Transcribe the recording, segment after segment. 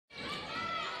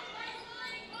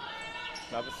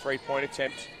Another three-point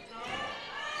attempt.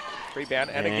 Rebound,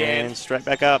 and again. Straight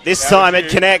back up. This time it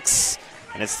connects,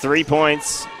 and it's 3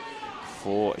 points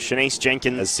for Chanise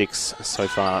Jenkins. 6 so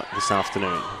far this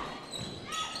afternoon.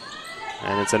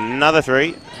 And it's another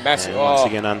 3. Massive. And once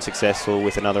again unsuccessful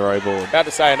with another O board. About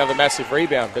to say another massive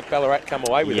rebound, but Ballarat come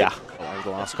away with it. Yeah, over the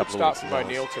last couple of weeks. Start from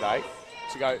O'Neill today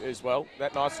to go as well.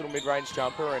 That nice little mid-range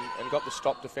jumper and got the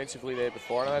stop defensively there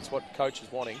before. I know that's what coach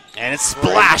is wanting. And it's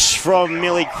splash from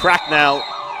Millie Cracknell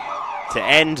to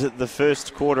end the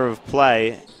first quarter of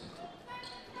play.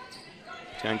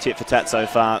 Going tit for tat so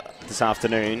far this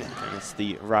afternoon. And it's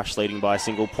the Rush leading by a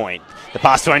single point. The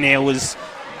pass to O'Neill was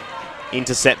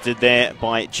intercepted there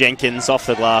by Jenkins off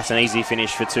the glass. An easy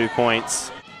finish for 2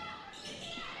 points.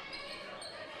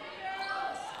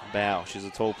 Bao, she's a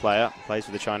tall player, plays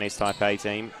for the Chinese Taipei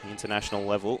team, international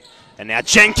level. And now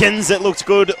Jenkins, it looked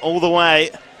good all the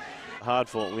way.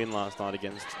 Hard-fought win last night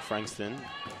against Frankston.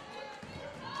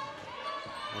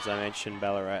 As I mentioned,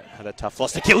 Ballarat had a tough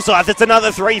loss to Kilsyth. It's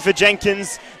another 3 for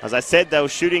Jenkins. As I said, they were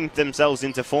shooting themselves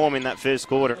into form in that first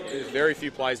quarter. There's very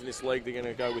few players in this league that are going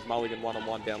to go with Mulligan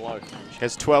one-on-one down low. She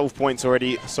has 12 points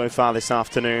already so far this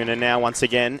afternoon. And now, once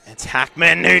again, it's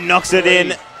Hackman who knocks it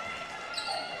in.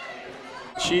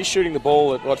 She's shooting the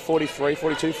ball at, what, 43,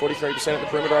 42, 43% at the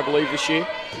perimeter, I believe, this year.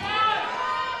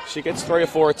 She gets 3 or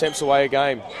 4 attempts away a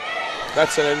game.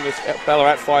 That's an end with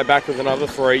Ballarat fire back with another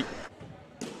 3.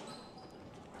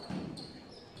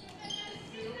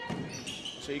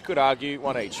 So you could argue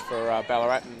 1 each for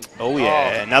Ballarat.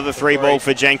 And, another 3 ball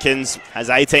for Jenkins.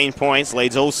 Has 18 points,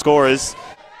 leads all scorers.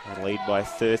 They lead by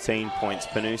 13 points,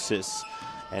 Panousis.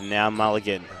 And now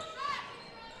Mulligan.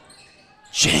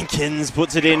 Jenkins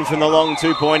puts it in from the long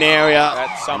 2-point area.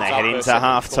 And they head into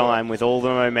half-time with all the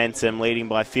momentum, leading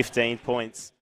by 15 points.